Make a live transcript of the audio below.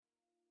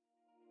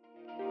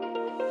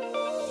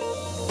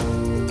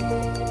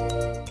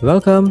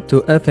Welcome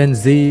to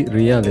FNZ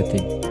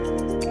Reality.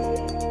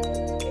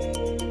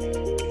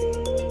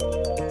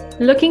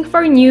 Looking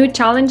for new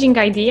challenging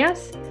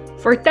ideas?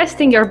 For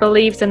testing your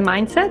beliefs and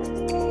mindset?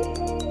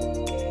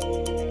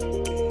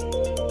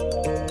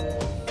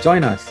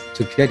 Join us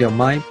to get your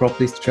mind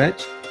properly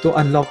stretched to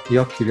unlock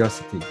your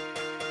curiosity.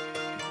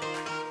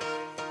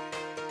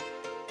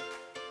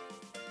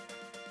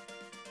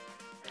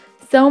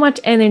 So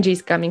much energy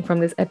is coming from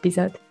this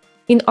episode.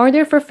 In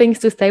order for things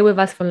to stay with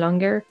us for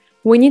longer,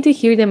 we need to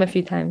hear them a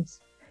few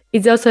times.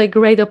 It's also a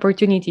great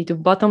opportunity to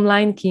bottom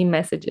line key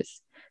messages.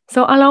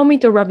 So allow me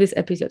to wrap this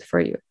episode for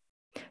you.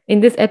 In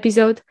this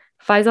episode,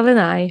 Faisal and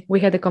I, we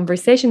had a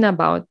conversation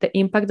about the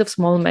impact of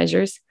small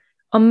measures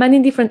on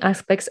many different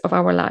aspects of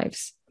our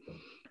lives.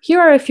 Here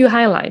are a few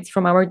highlights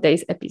from our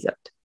day's episode.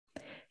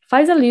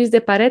 Faisal used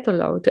the Pareto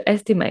law to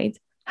estimate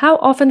how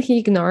often he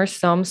ignores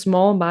some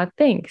small bad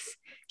things.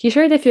 He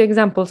shared a few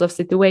examples of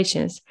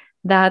situations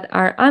that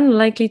are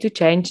unlikely to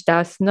change,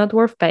 thus not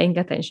worth paying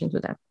attention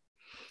to them.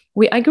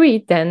 We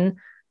agreed then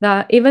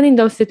that even in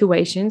those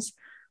situations,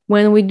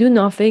 when we do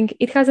nothing,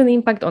 it has an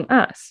impact on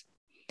us.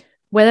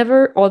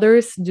 Whatever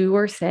others do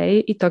or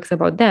say, it talks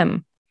about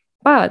them.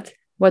 But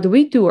what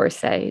we do or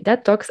say,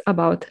 that talks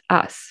about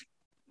us.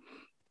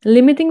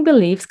 Limiting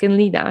beliefs can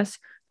lead us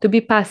to be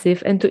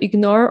passive and to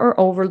ignore or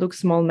overlook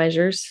small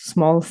measures,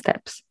 small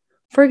steps.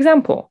 For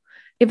example,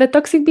 if the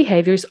toxic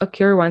behaviors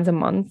occur once a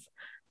month,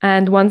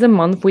 and once a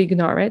month we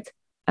ignore it,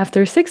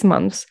 after 6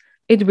 months,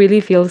 it really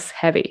feels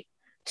heavy.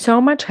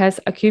 So much has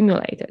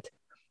accumulated.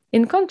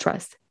 In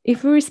contrast,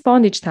 if we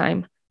respond each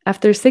time,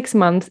 after 6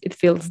 months, it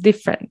feels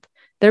different.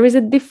 There is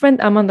a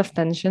different amount of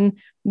tension,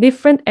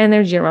 different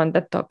energy around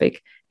that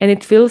topic, and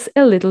it feels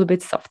a little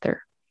bit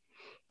softer.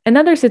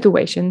 Another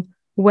situation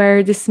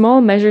where the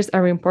small measures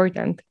are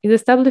important is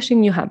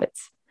establishing new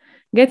habits.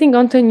 Getting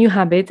onto a new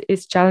habit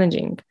is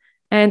challenging,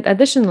 and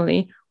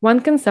additionally, one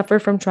can suffer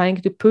from trying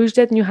to push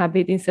that new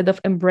habit instead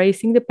of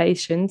embracing the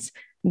patience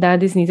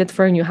that is needed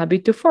for a new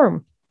habit to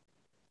form.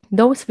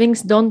 Those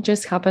things don't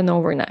just happen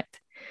overnight.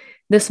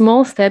 The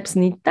small steps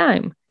need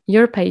time,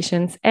 your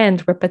patience,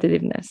 and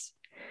repetitiveness.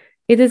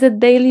 It is a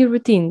daily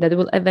routine that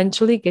will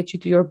eventually get you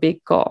to your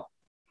big goal.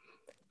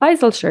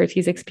 Faisal shared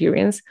his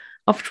experience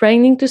of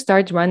training to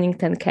start running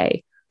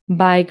 10K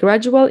by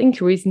gradual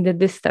increase in the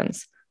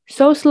distance.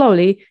 So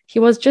slowly, he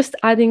was just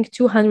adding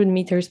 200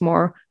 meters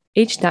more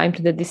each time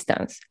to the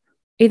distance.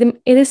 It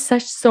is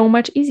so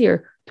much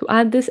easier to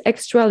add this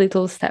extra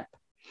little step.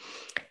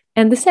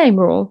 And the same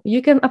rule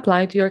you can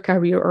apply to your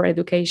career or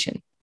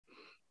education.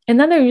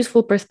 Another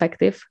useful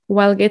perspective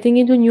while getting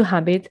into a new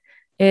habit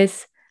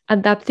is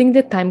adapting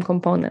the time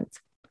component.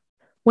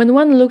 When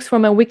one looks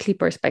from a weekly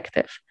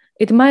perspective,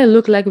 it might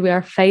look like we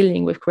are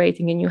failing with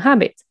creating a new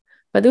habit.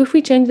 But if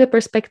we change the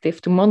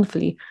perspective to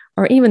monthly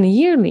or even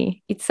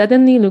yearly, it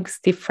suddenly looks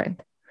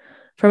different.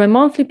 From a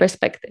monthly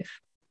perspective,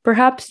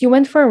 perhaps you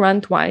went for a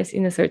run twice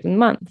in a certain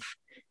month.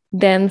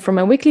 Then, from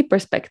a weekly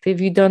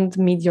perspective, you don't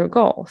meet your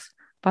goals.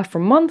 But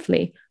from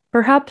monthly,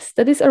 perhaps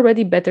that is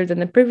already better than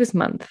the previous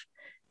month.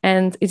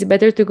 And it's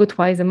better to go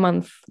twice a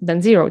month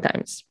than 0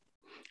 times,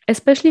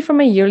 especially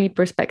from a yearly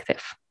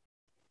perspective.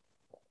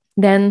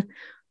 Then,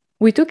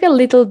 we took a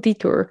little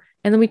detour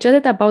and we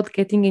chatted about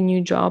getting a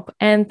new job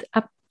and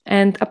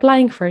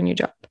applying for a new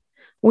job.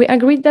 We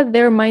agreed that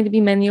there might be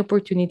many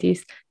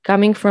opportunities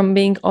coming from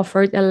being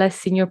offered a less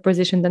senior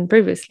position than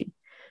previously.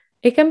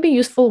 It can be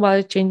useful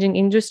while changing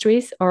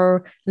industries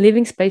or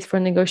leaving space for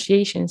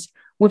negotiations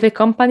with a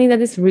company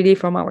that is really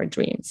from our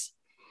dreams.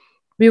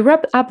 We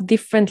wrapped up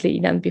differently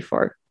than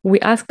before.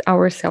 We asked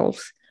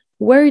ourselves,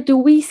 where do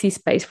we see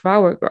space for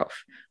our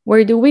growth?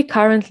 Where do we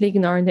currently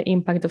ignore the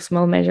impact of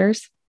small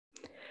measures?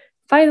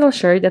 Faisal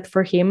shared that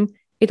for him,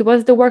 it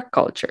was the work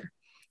culture.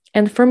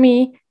 And for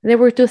me, there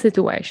were 2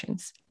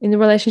 situations in the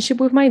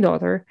relationship with my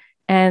daughter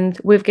and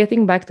with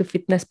getting back to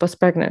fitness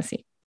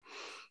post-pregnancy.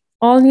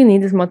 All you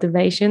need is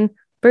motivation,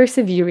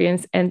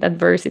 perseverance, and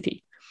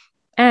adversity.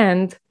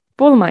 And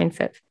pull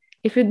mindset.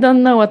 If you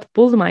don't know what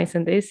pull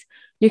mindset is,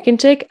 you can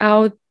check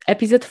out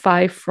episode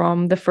 5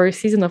 from the first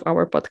season of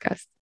our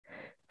podcast.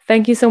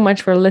 Thank you so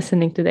much for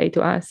listening today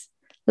to us.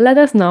 Let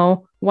us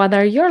know what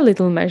are your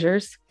little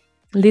measures,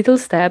 little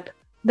step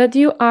that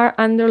you are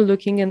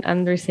underlooking and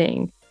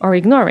underseeing or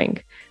ignoring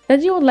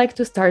that you would like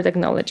to start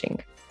acknowledging.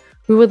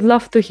 We would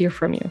love to hear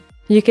from you.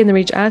 You can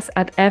reach us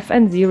at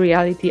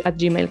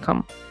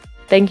fnzreality@gmail.com.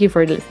 Thank you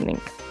for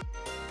listening.